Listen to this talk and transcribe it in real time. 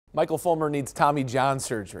Michael Fulmer needs Tommy John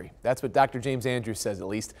surgery. That's what Dr. James Andrews says, at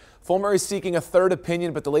least. Fulmer is seeking a third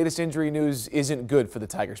opinion, but the latest injury news isn't good for the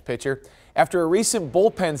Tigers pitcher. After a recent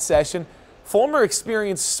bullpen session, Fulmer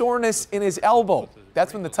experienced soreness in his elbow.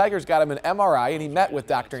 That's when the Tigers got him an MRI and he met with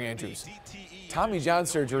Dr. Andrews. Tommy John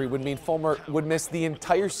surgery would mean Fulmer would miss the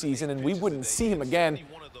entire season and we wouldn't see him again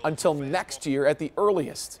until next year at the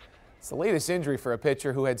earliest. It's the latest injury for a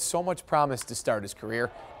pitcher who had so much promise to start his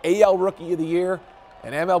career. AL Rookie of the Year,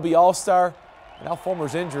 an MLB All-Star, and now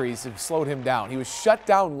Fulmer's injuries have slowed him down. He was shut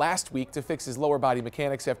down last week to fix his lower body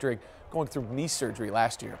mechanics after going through knee surgery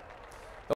last year.